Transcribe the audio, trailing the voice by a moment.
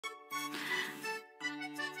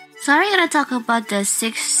So are we gonna talk about the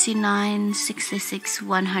 69, 66,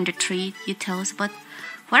 103 you tell us about?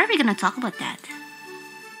 What are we gonna talk about that?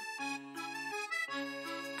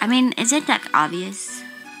 I mean, isn't that obvious?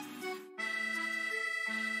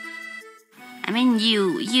 I mean,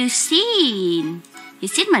 you seen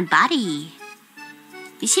my body.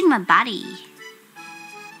 You seen my body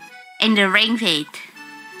in the ring fit,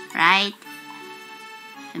 right?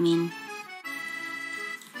 I mean,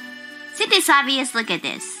 see this obvious? Look at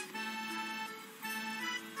this.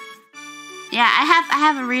 Yeah, I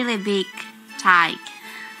have a really big tag.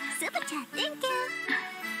 Super chat, thank you.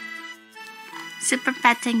 Super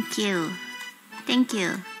fat, thank you. Thank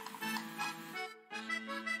you.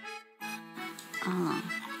 Oh.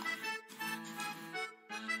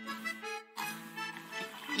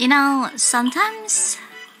 You know, sometimes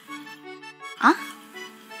I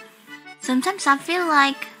feel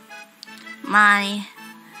like my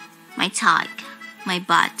tag, my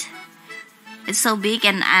butt, it's so big,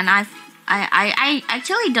 and I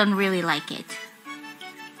actually don't really like it.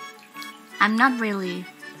 I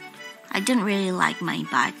don't really like my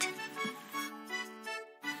butt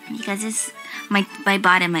because it's my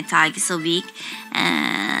butt and my tag is so big.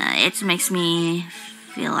 It makes me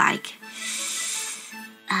feel like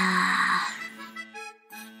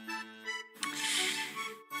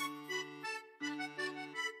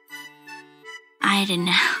I don't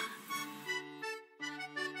know.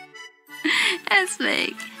 That's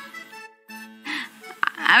big.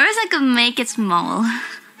 I wish I could make it small.